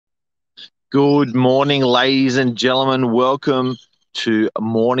Good morning, ladies and gentlemen. Welcome to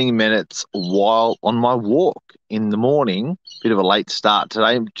Morning Minutes while on my walk in the morning. Bit of a late start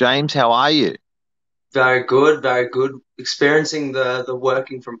today. James, how are you? Very good, very good. Experiencing the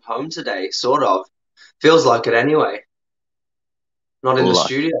working from home today, sort of. Feels like it anyway. Not in the Well,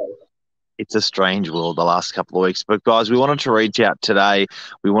 studio. it's a strange world the last couple of weeks. But guys, we wanted to reach out today.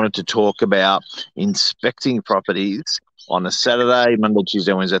 We wanted to talk about inspecting properties on a Saturday, Monday,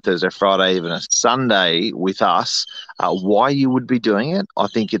 Tuesday, Wednesday, Thursday, Friday, even a Sunday with us. Why you would be doing it? I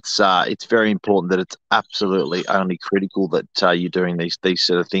think it's very important that it's absolutely only critical that you're doing these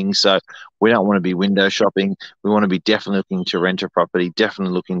sort of things. So we don't want to be window shopping. We want to be definitely looking to rent a property,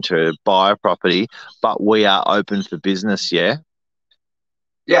 definitely looking to buy a property, but we are open for business. Yeah.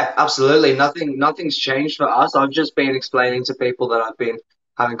 Yeah, absolutely. Nothing's changed for us. I've just been explaining to people that I've been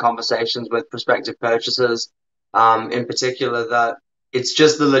having conversations with prospective purchasers, in particular, that it's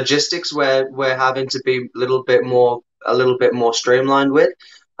just the logistics where we're having to be a little bit more streamlined with.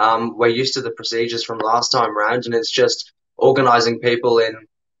 We're used to the procedures from last time round, and it's just organizing people in,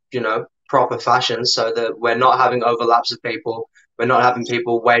 proper fashion so that we're not having overlaps of people. We're not having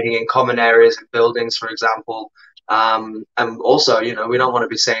people waiting in common areas and buildings, for example. And also, we don't want to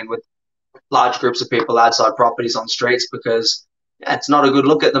be seen with large groups of people outside properties on streets because it's not a good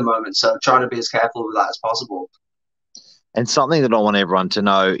look at the moment. So trying to be as careful with that as possible. And something that I want everyone to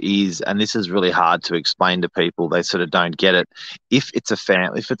know is, and this is really hard to explain to people, they sort of don't get it. If it's a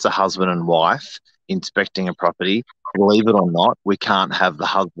family, if it's a husband and wife inspecting a property, believe it or not, we can't have the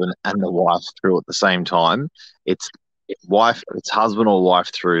husband and the wife through at the same time. It's it's husband or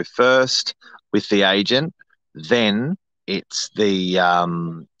wife through first with the agent, then it's the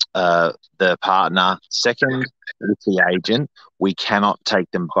partner second with the agent. We cannot take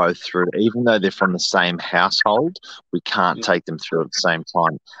them both through, even though they're from the same household. We can't take them through at the same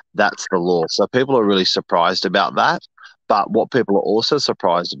time. That's the law. So people are really surprised about that. But what people are also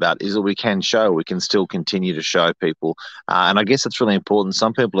surprised about is that we can still continue to show people. And I guess it's really important.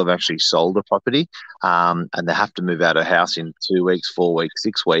 Some people have actually sold a property and they have to move out of a house in 2 weeks, 4 weeks,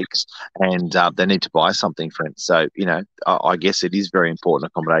 6 weeks, and they need to buy something for it. So, I guess it is very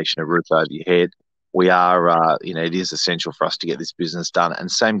important accommodation, a roof over your head. We are, it is essential for us to get this business done. And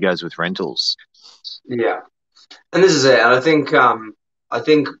same goes with rentals. Yeah. And this is it. And I think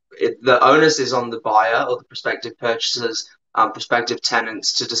the onus is on the buyer or the prospective purchasers, prospective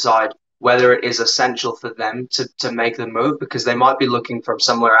tenants to decide whether it is essential for them to make the move because they might be looking from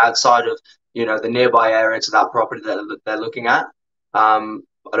somewhere outside of, the nearby area to that property that they're looking at. I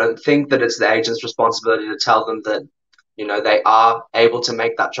don't think that it's the agent's responsibility to tell them that, they are able to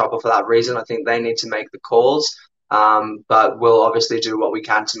make that chopper for that reason. I think they need to make the calls. But we'll obviously do what we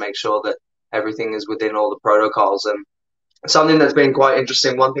can to make sure that everything is within all the protocols. And something that's been quite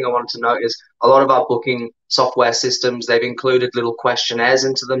interesting, one thing I wanted to note is a lot of our booking software systems, they've included little questionnaires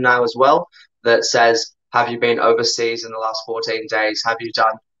into them now as well that says, have you been overseas in the last 14 days? Have you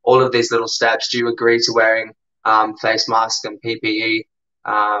done all of these little steps? Do you agree to wearing face mask and PPE?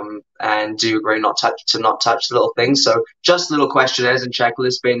 And do you agree not touch little things? So just little questionnaires and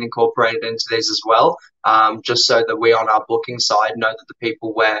checklists being incorporated into these as well, just so that we on our booking side know that the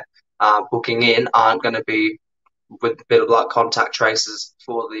people we're booking in aren't going to be with a bit of like contact traces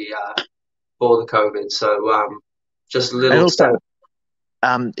for the COVID. So just And little steps.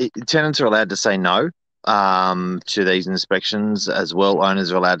 also, tenants are allowed to say no to these inspections as well.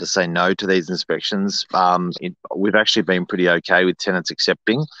 Owners are allowed to say no to these inspections. We've actually been pretty okay with tenants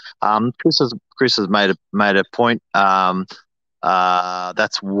accepting. Chris has made a point.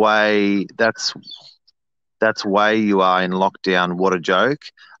 That's way you are in lockdown. What a joke.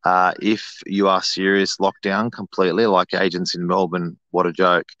 If you are serious lockdown completely, like agents in Melbourne, what a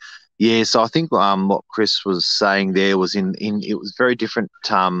joke. Yeah, so I think what Chris was saying there was in it was very different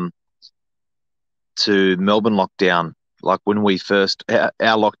to Melbourne lockdown. Like when we first, our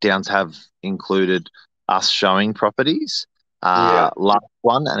lockdowns have included us showing properties. Yeah, Last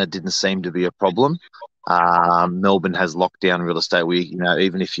one, and it didn't seem to be a problem. Melbourne has lockdown real estate.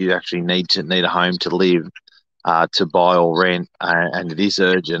 Even if you actually need a home to live, to buy or rent, and it is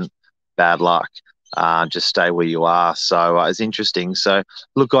urgent, bad luck. Just stay where you are. So it's interesting. So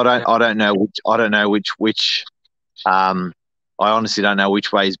look, yeah, I don't know which. Um, I honestly don't know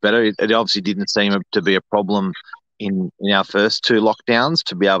which way is better. It obviously didn't seem to be a problem in our first two lockdowns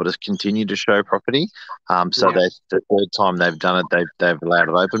to be able to continue to show property. So yeah. the third time they've done it, they've allowed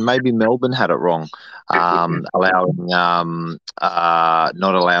it open. Maybe Melbourne had it wrong, allowing not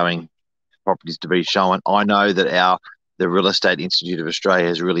allowing properties to be shown. I know that the Real Estate Institute of Australia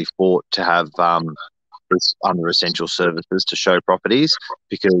has really fought to have is under essential services to show properties,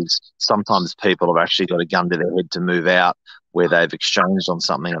 because sometimes people have actually got a gun to their head to move out, where they've exchanged on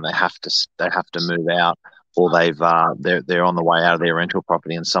something and they have to move out, or they're on the way out of their rental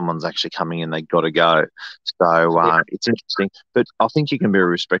property and someone's actually coming in, they got to go. So it's interesting, but I think you can be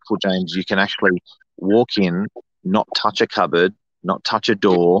respectful, James. You can actually walk in, not touch a cupboard, not touch a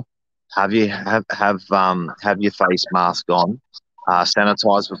door, have your face mask on,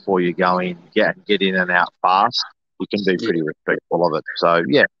 sanitize before you go in, get in and out fast. You can be pretty respectful of it. So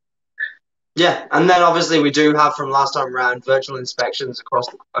yeah. Yeah, and then obviously we do have from last time around virtual inspections across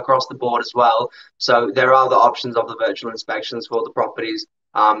the board as well. So there are the options of the virtual inspections for the properties,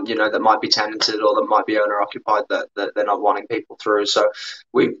 that might be tenanted or that might be owner occupied that they're not wanting people through. So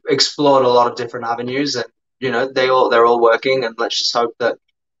we've explored a lot of different avenues, and they're all working. And let's just hope that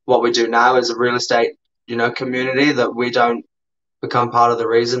what we do now as a real estate community, that we don't become part of the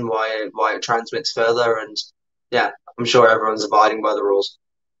reason why it transmits further. And yeah, I'm sure everyone's abiding by the rules.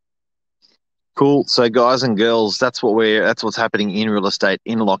 Cool. So, guys and girls, that's what's happening in real estate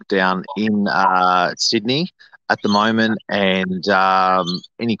in lockdown in Sydney at the moment. And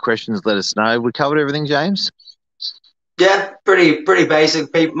any questions, let us know. We covered everything, James. Yeah, pretty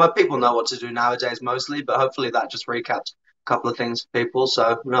basic. People know what to do nowadays mostly, but hopefully that just recapped a couple of things for people.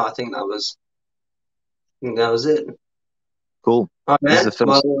 So no, I think that was it. Cool. All right, this is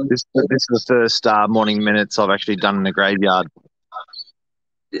the first morning minutes I've actually done in the graveyard.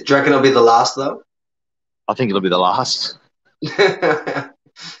 Do you reckon it'll be the last, though? I think it'll be the last.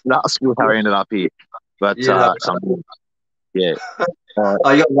 Last how I ended up here. But, yeah. Oh,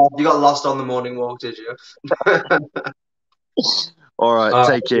 you got lost on the morning walk, did you? All right,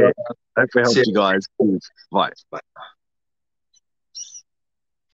 take care. Hope we helped you guys. Bye. Bye.